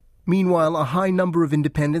Meanwhile, a high number of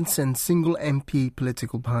independents and single MP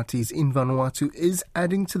political parties in Vanuatu is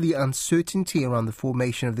adding to the uncertainty around the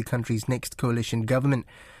formation of the country's next coalition government.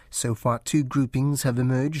 So far, two groupings have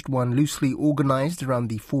emerged, one loosely organised around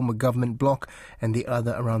the former government bloc and the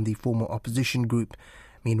other around the former opposition group.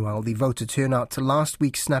 Meanwhile, the voter turnout to last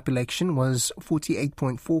week's snap election was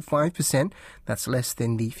 48.45%. That's less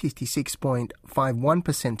than the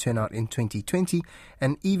 56.51% turnout in 2020,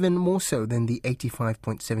 and even more so than the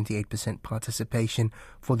 85.78% participation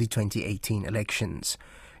for the 2018 elections.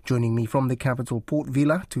 Joining me from the capital, Port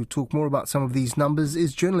Vila, to talk more about some of these numbers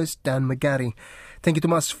is journalist Dan Magari. Thank you,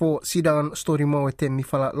 Tomas, for sidang story mo e te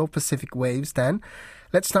mifala lo Pacific Waves, Dan.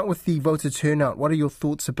 Let's start with the voter turnout. What are your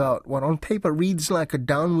thoughts about what on paper reads like a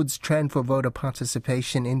downwards trend for voter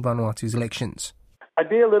participation in Vanuatu's elections? I'd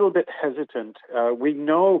be a little bit hesitant. We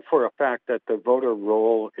know for a fact that the voter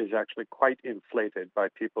roll is actually quite inflated by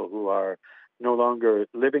people who are no longer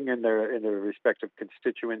living in their respective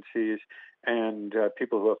constituencies and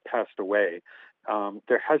people who have passed away.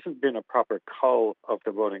 There hasn't been a proper cull of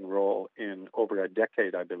the voting roll in over a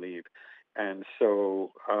decade, I believe. And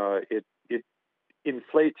so it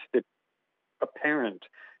inflates the apparent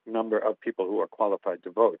number of people who are qualified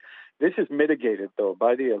to vote. This is mitigated, though,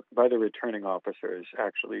 by the returning officers,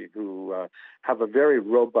 actually, who have a very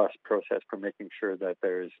robust process for making sure that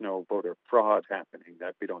there is no voter fraud happening,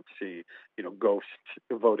 that we don't see, ghosts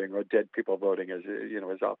voting or dead people voting, as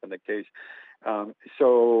is often the case.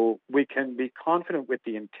 So we can be confident with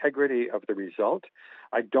the integrity of the result.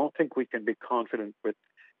 I don't think we can be confident with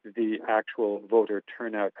the actual voter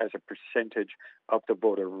turnout as a percentage of the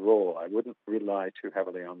voter roll. I wouldn't rely too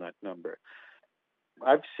heavily on that number.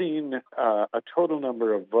 I've seen a total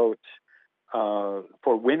number of votes for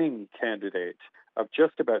winning candidates of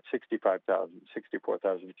just about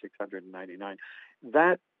 64,699.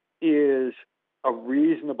 That is a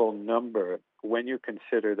reasonable number when you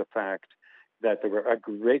consider the fact that there were a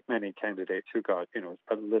great many candidates who got,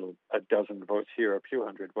 a dozen votes here, a few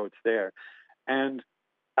hundred votes there. And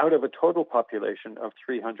out of a total population of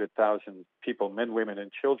 300,000 people, men, women,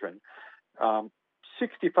 and children,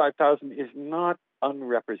 65,000 is not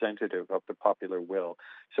unrepresentative of the popular will.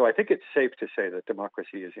 So I think it's safe to say that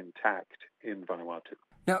democracy is intact in Vanuatu.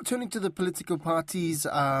 Now, turning to the political parties,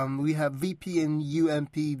 we have VP and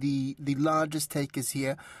UMP, the largest takers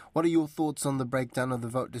here. What are your thoughts on the breakdown of the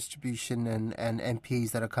vote distribution and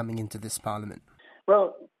MPs that are coming into this parliament?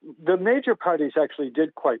 Well, the major parties actually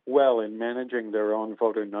did quite well in managing their own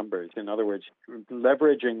voter numbers. In other words,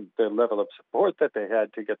 leveraging the level of support that they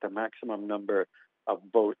had to get the maximum number of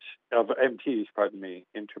votes, of MPs,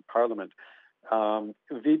 into Parliament.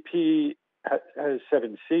 VP has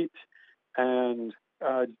 7 seats and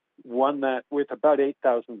won that with about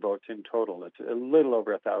 8,000 votes in total. It's a little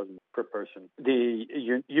over 1,000 per person.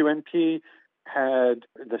 The UNP had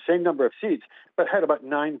the same number of seats, but had about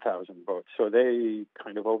 9,000 votes. So they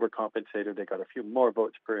kind of overcompensated. They got a few more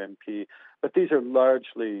votes per MP, but these are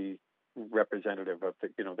largely representative of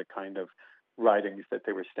the kind of ridings that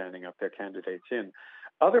they were standing up their candidates in.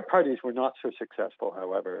 Other parties were not so successful,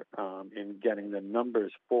 however, in getting the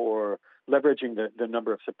numbers for leveraging the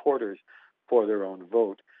number of supporters for their own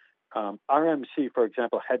vote. RMC, for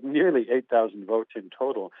example, had nearly 8,000 votes in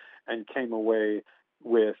total and came away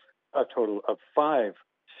with a total of 5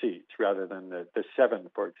 seats rather than the 7,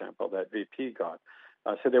 for example, that VP got.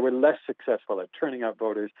 So they were less successful at turning out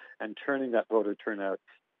voters and turning that voter turnout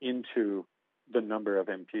into the number of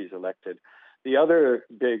MPs elected. The other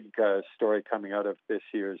big story coming out of this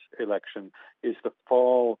year's election is the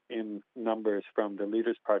fall in numbers from the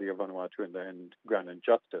Leaders' Party of Vanuatu and Ground and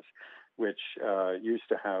Justice, which used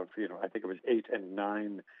to have, I think it was 8 and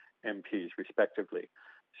 9 MPs respectively.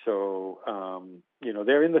 So,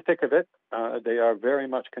 they're in the thick of it. They are very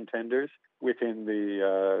much contenders within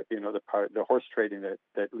the horse trading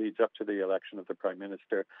that leads up to the election of the Prime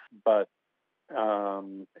Minister. But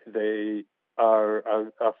they are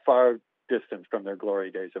a far distance from their glory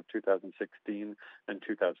days of 2016 and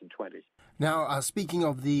 2020. Now, speaking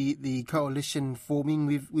of the coalition forming,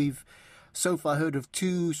 we've so far heard of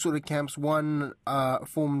two sort of camps, one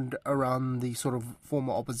formed around the sort of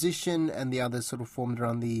former opposition and the other sort of formed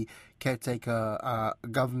around the caretaker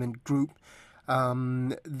government group.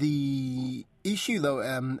 The issue, though,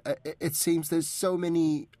 it seems there's so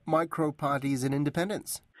many micro parties and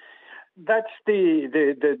independents. That's the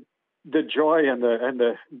joy and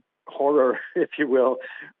the horror, if you will,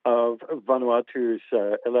 of Vanuatu's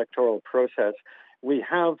electoral process. We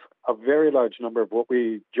have a very large number of what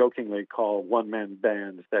we jokingly call one-man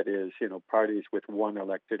bands, that is, parties with one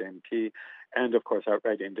elected MP, and of course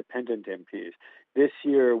outright independent MPs. This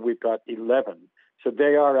year we've got 11. So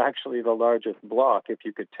they are actually the largest bloc, if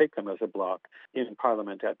you could take them as a bloc, in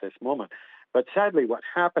Parliament at this moment. But sadly, what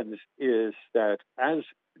happens is that as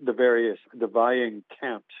the various vying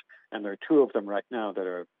camps, and there are two of them right now that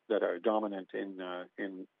are dominant in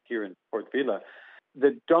here in Port Vila,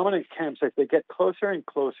 the dominant camps, as they get closer and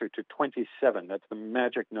closer to 27, that's the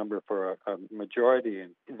magic number for a majority,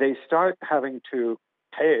 and they start having to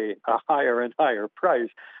pay a higher and higher price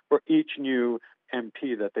for each new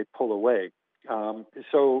MP that they pull away.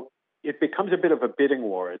 So it becomes a bit of a bidding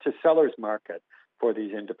war. It's a seller's market for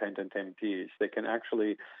these independent MPs. They can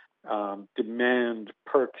actually demand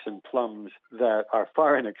perks and plums that are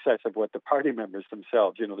far in excess of what the party members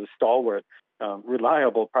themselves, the stalwart,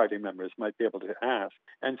 reliable party members might be able to ask.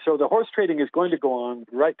 And so the horse trading is going to go on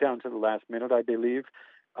right down to the last minute, I believe,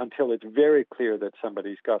 until it's very clear that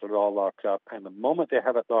somebody's got it all locked up. And the moment they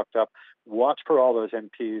have it locked up, watch for all those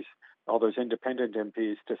MPs, all those independent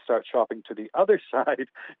MPs, to start shopping to the other side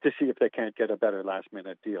to see if they can't get a better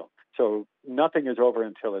last-minute deal. So nothing is over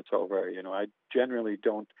until it's over. I generally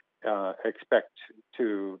don't expect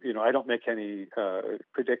to, I don't make any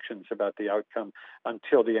predictions about the outcome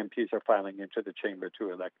until the MPs are filing into the chamber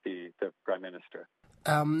to elect the Prime Minister.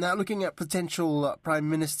 Now, looking at potential Prime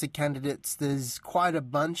Minister candidates, there's quite a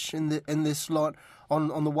bunch in this lot.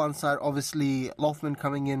 On the one side, obviously, Loughman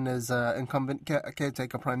coming in as incumbent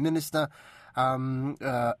caretaker Prime Minister,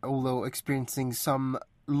 although experiencing some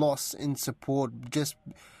loss in support, just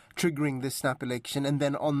triggering this snap election. And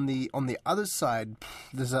then on the other side,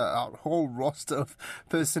 there's a whole roster of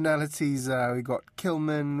personalities. We've got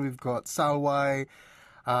Kilman, we've got Salwai,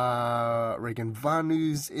 Regan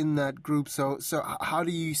Vanu's in that group. So how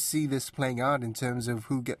do you see this playing out in terms of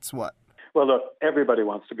who gets what? Well, look, everybody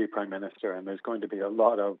wants to be Prime Minister, and there's going to be a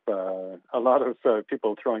lot of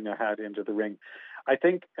people throwing their hat into the ring. I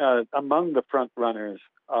think among the front runners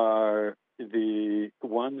are the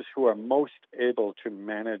ones who are most able to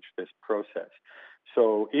manage this process.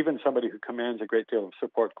 So even somebody who commands a great deal of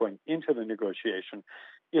support going into the negotiation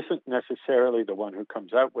isn't necessarily the one who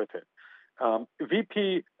comes out with it.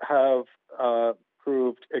 VP have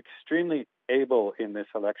proved extremely able in this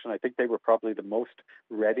election. I think they were probably the most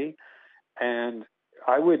ready. And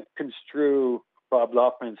I would construe Bob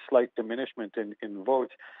Loughman's slight diminishment in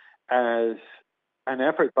votes as an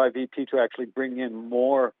effort by VP to actually bring in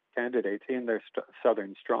more candidates in their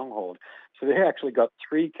southern stronghold. So they actually got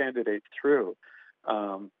 3 candidates through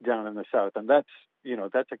down in the south, and that's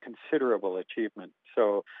a considerable achievement.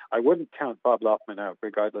 So I wouldn't count Bob Loughman out,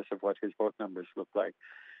 regardless of what his vote numbers look like.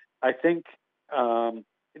 I think the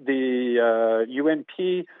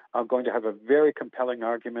UNP are going to have a very compelling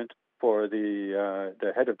argument for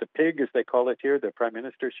the head of the pig, as they call it here, the prime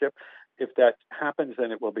ministership. If that happens,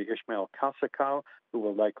 then it will be Ismail Kalsakau, who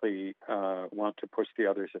will likely want to push the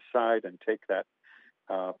others aside and take that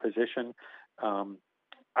position.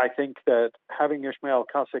 I think that having Ismail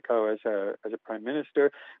Kalsakau as a prime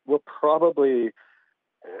minister will probably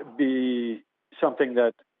be something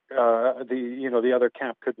that the other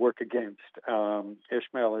camp could work against.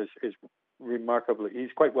 Ismail is remarkably, he's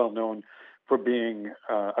quite well known for being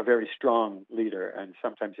a very strong leader, and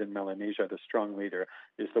sometimes in Melanesia, the strong leader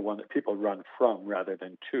is the one that people run from rather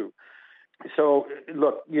than to. So,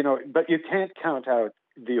 look, but you can't count out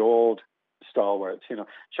the old stalwarts.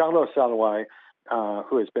 Charlo Salwai,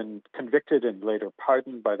 who has been convicted and later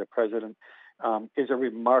pardoned by the president, is a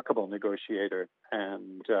remarkable negotiator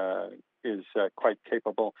and is quite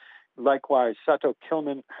capable. Likewise, Sato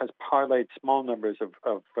Kilman has parlayed small numbers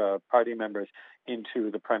of party members into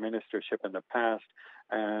the prime ministership in the past,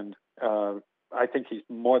 and I think he's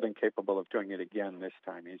more than capable of doing it again this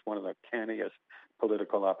time. He's one of the canniest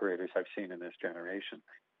political operators I've seen in this generation.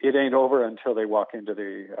 It ain't over until they walk into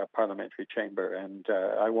the parliamentary chamber, and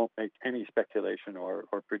I won't make any speculation or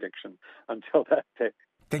prediction until that day.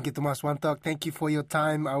 Thank you, Tomas Wantok. Thank you for your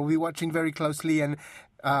time. We'll be watching very closely, and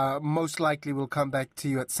most likely we'll come back to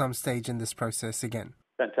you at some stage in this process again.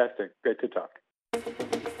 Fantastic. Great to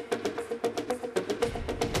talk.